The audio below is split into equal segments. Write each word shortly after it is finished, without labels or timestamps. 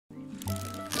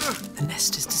The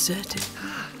nest is deserted,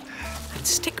 and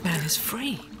Stickman is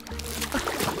free.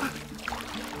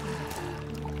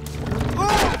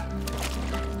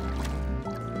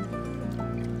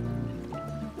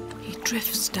 He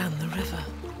drifts down the river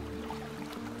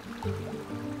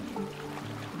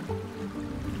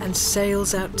and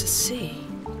sails out to sea.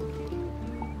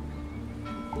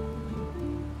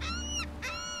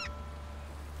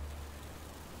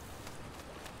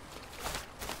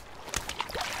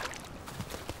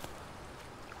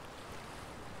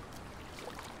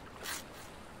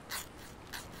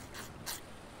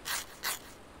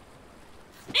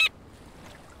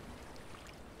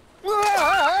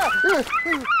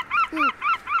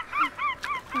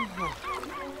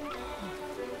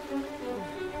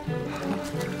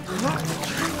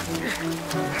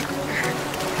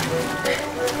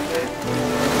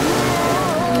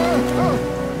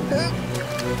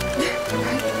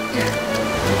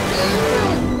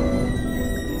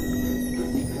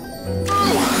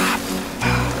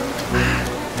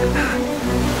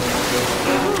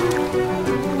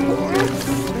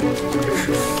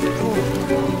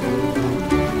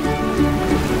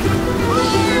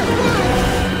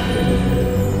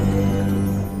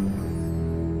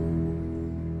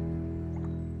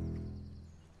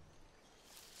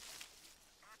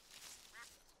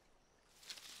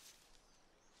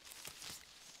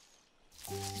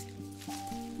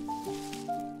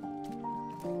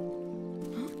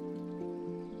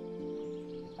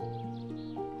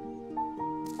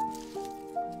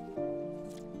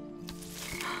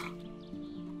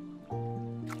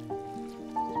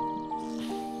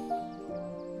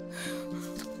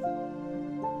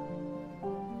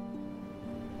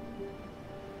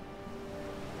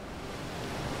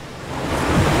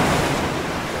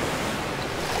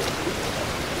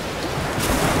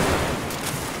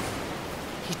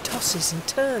 And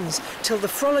turns till the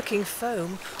frolicking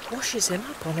foam washes him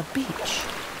up on a beach,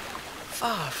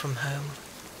 far from home.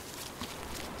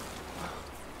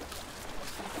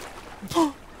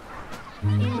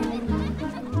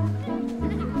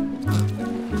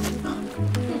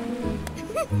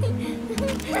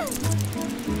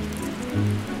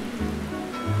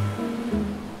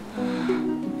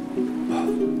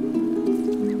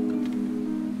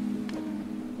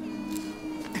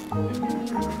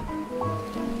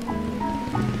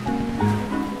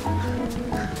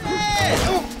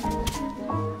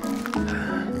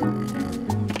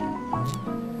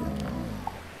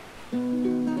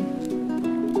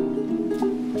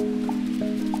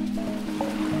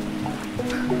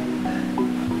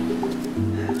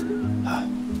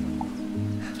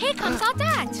 Here comes our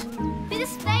dad, with a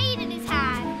spade in his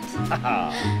hand.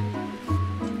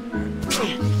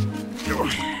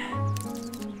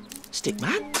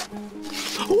 Stickman?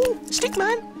 Oh,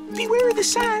 Stickman, beware of the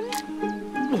sand.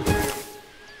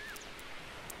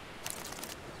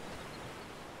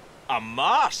 A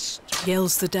mast!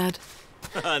 Yells the dad.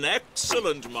 An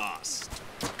excellent mast!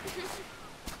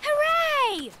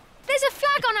 Hooray! There's a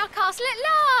flag on our castle at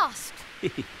last!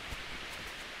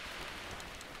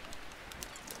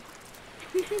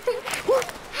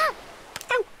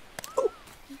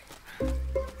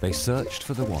 They searched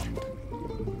for the wand.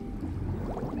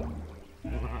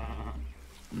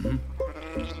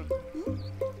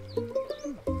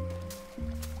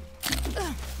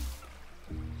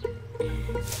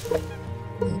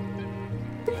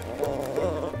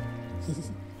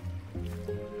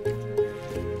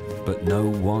 But no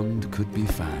wand could be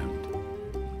found.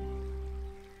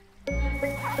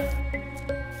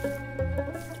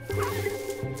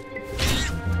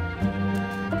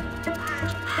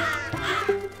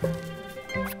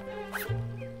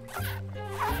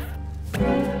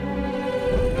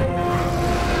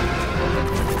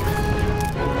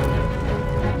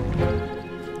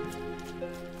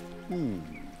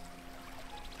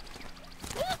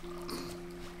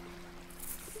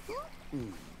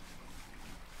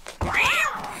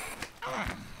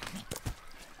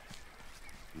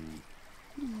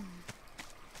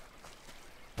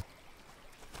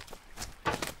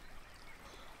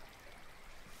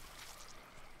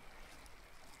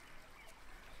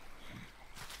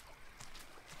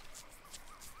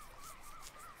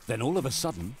 Then all of a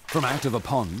sudden, from out of a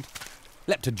pond,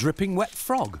 leapt a dripping wet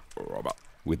frog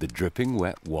with the dripping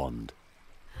wet wand.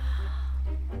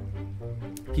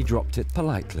 He dropped it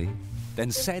politely, then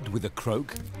said with a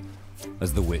croak,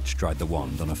 as the witch dried the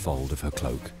wand on a fold of her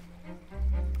cloak,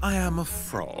 I am a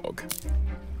frog.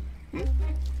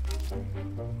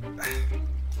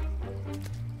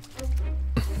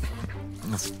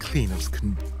 As clean as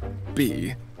can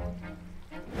be.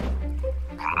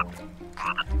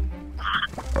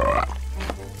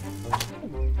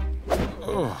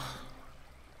 Oh.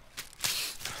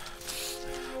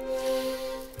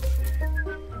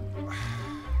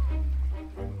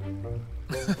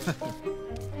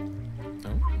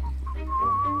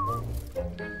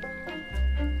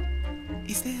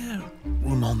 Is there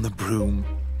room on the broom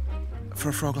for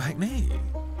a frog like me?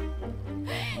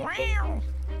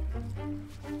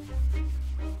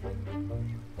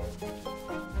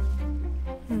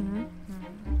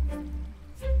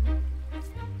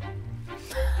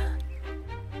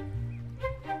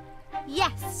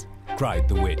 Yes. cried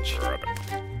the witch.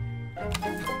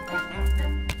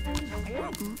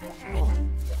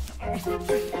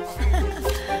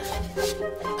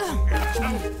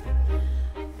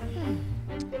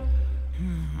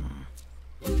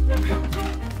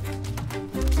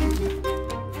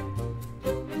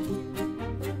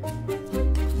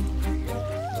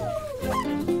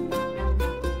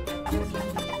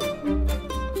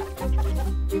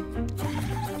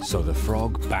 So the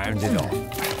frog bounded off.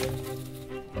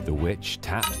 The witch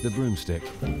tapped the broomstick.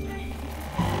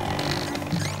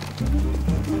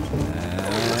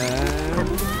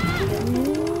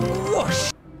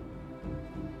 Whoosh!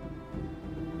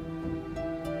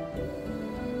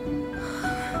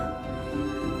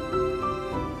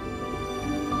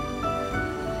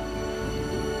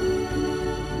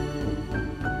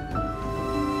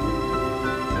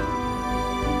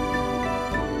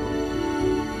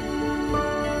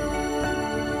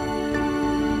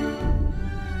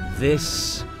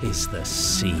 This is the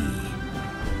sea.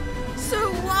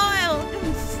 So wild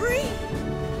and free.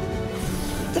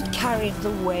 That carried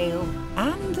the whale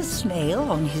and the snail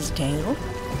on his tail.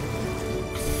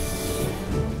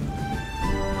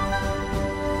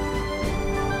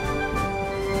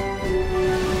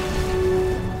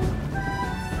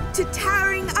 To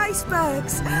towering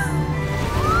icebergs.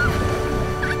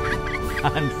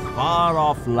 And far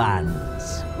off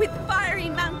lands. With fiery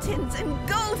mountains and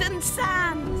golden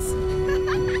sands.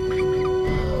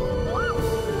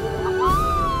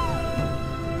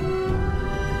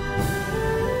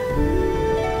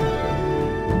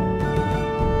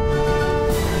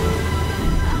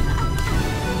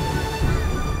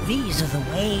 These are the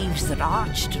waves that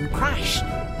arched and crashed,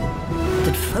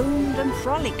 that foamed and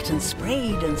frolicked and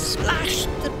sprayed and splashed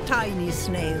the tiny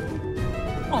snail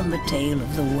on the tail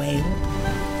of the whale.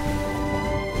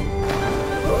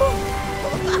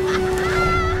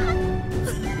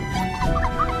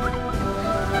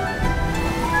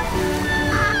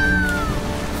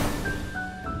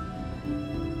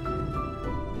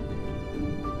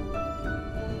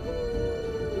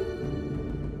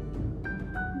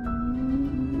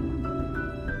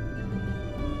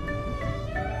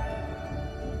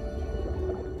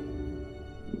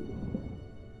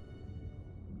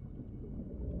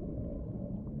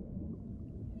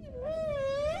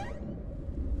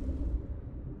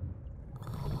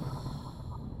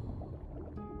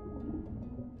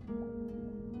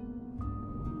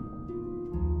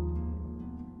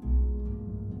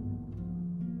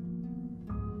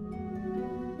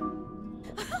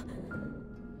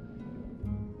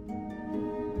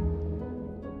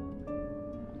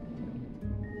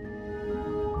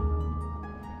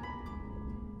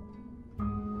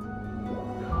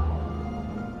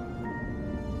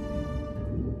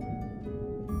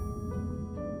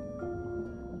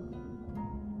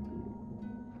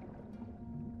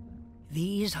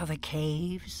 These are the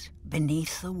caves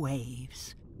beneath the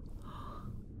waves.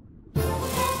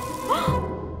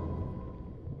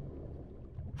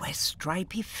 Where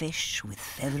stripy fish with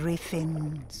feathery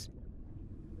fins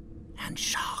and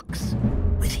sharks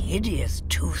with hideous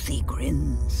toothy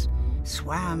grins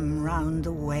swam round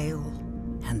the whale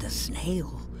and the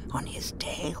snail on his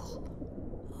tail.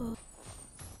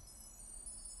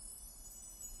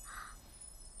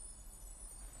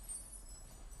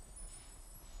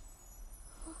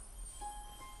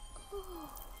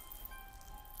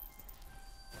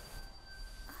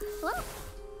 Look.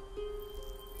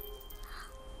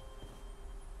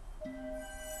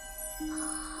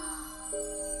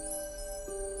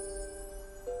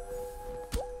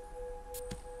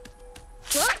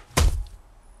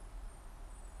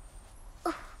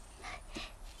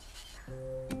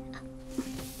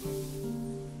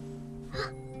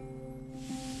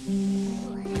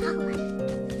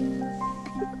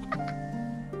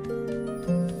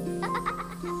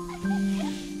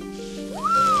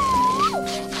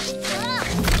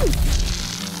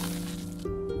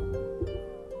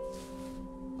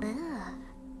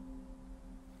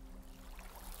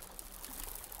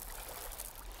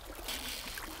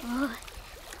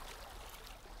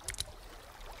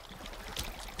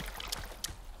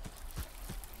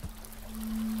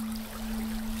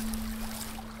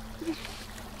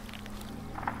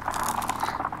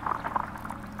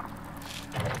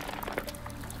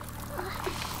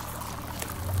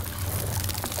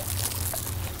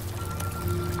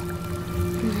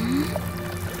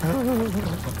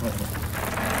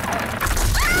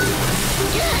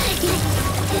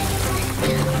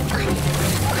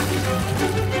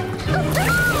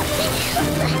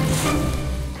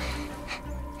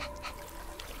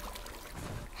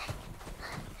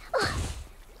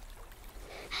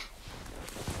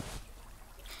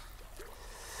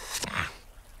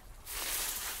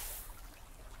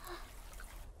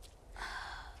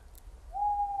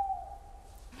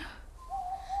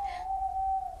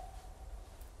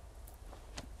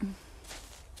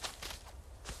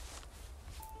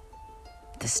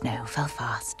 The snow fell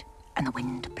fast, and the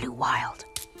wind blew wild.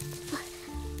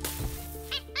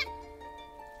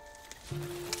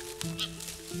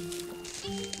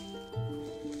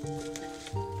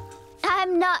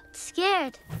 I'm not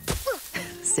scared.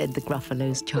 Said the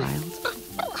Gruffalo's child.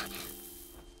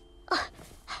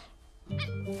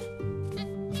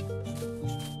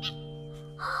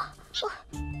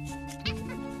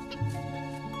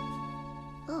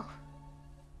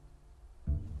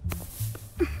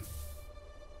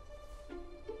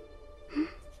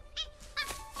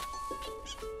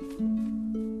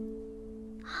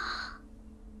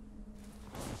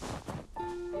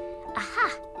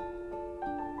 Aha!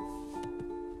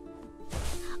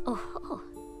 Oh,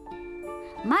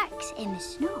 marks in the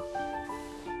snow.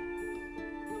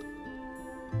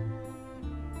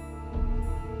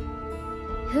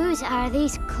 Whose are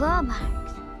these claw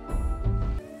marks?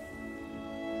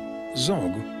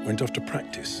 Zog went off to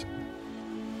practice,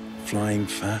 flying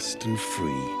fast and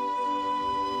free.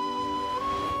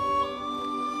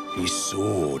 He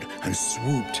soared and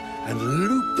swooped and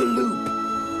looped the loop,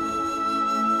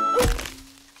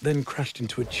 then crashed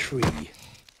into a tree.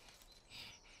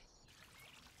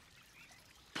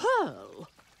 Pearl?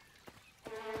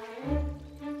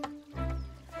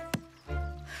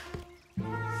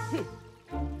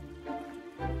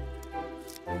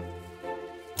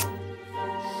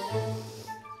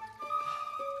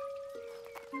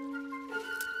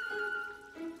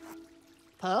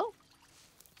 Pearl?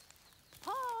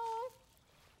 Pearl!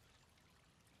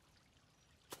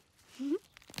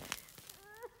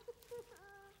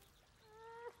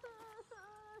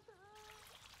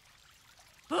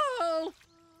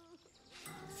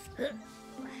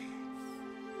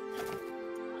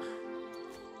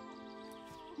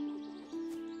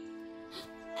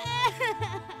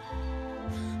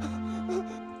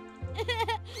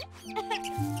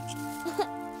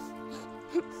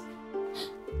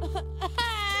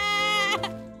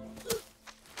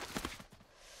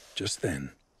 Just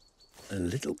then, a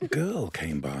little girl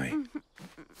came by.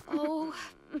 Oh,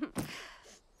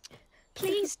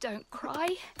 please don't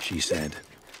cry. She said,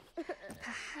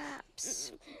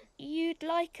 Perhaps you'd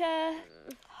like a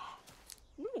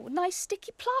nice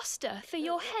sticky plaster for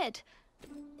your head.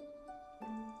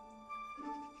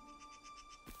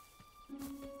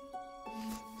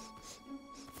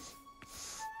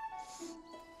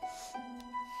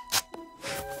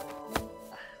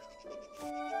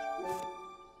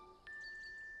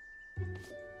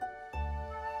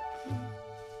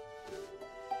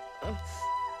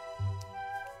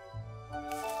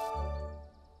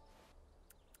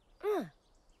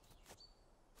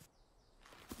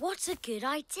 What a good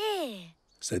idea.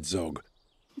 said Zog.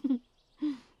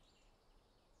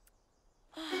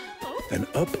 Then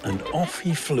up and off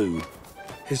he flew,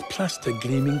 his plaster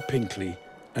gleaming pinkly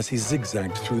as he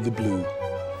zigzagged through the blue.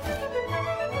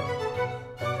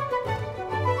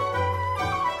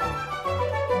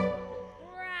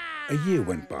 A year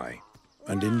went by,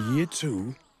 and in year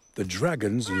 2, the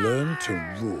dragons learned to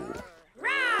roar.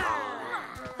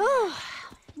 Oh,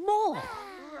 more!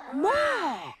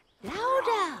 More!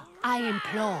 Louder, I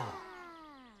implore.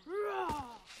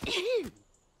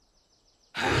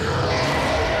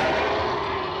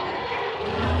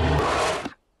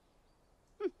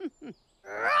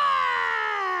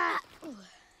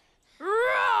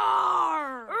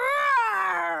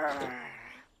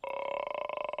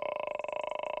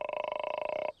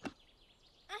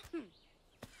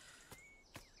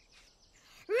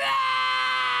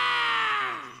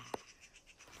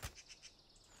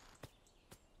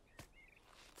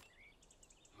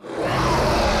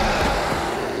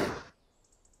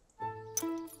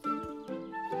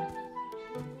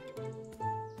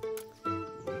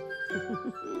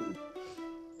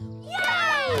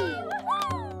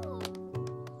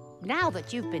 Now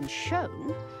that you've been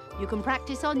shown, you can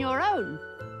practice on your own.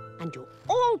 And you'll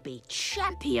all be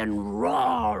champion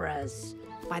roarers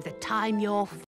by the time you're